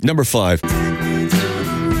Number 5.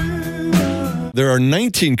 There are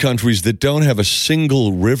 19 countries that don't have a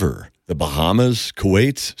single river. The Bahamas,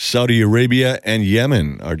 Kuwait, Saudi Arabia, and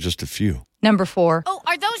Yemen are just a few. Number 4. Oh,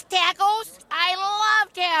 are those tacos? I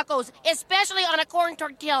love tacos, especially on a corn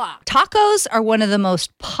tortilla. Tacos are one of the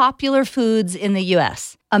most popular foods in the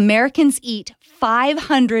U.S. Americans eat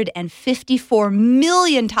 554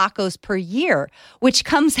 million tacos per year, which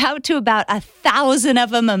comes out to about 1,000 of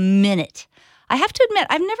them a minute. I have to admit,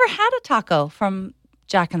 I've never had a taco from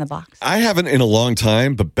Jack in the Box. I haven't in a long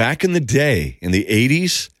time, but back in the day, in the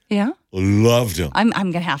 80s, Yeah? loved them. I'm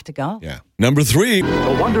going to have to go. Yeah. Number 3,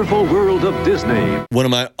 The Wonderful World of Disney. one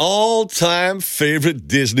of my all-time favorite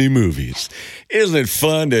Disney movies. Isn't it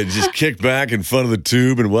fun to just kick back in front of the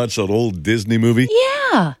tube and watch an old Disney movie?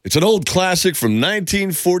 Yeah. It's an old classic from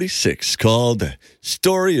 1946 called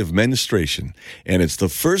Story of Menstruation, and it's the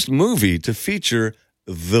first movie to feature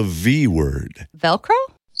the V word. Velcro?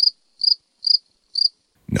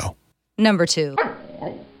 No. Number 2.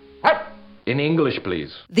 In English,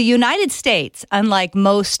 please. The United States, unlike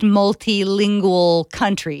most multilingual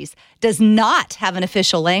countries, does not have an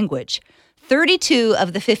official language. 32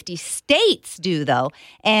 of the 50 states do, though,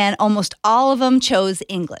 and almost all of them chose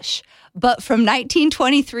English. But from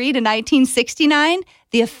 1923 to 1969,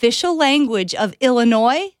 the official language of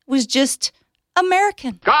Illinois was just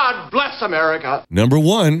American. God bless America. Number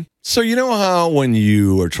 1. So you know how when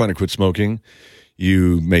you are trying to quit smoking,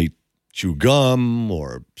 you may chew gum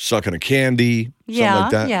or suck on a candy, something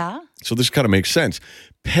like that? Yeah. So this kind of makes sense.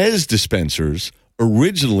 Pez dispensers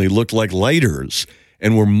originally looked like lighters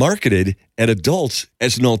and were marketed at adults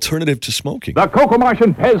as an alternative to smoking. The Coco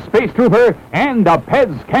Martian Pez Space Trooper and the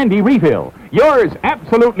Pez Candy Refill. Yours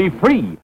absolutely free.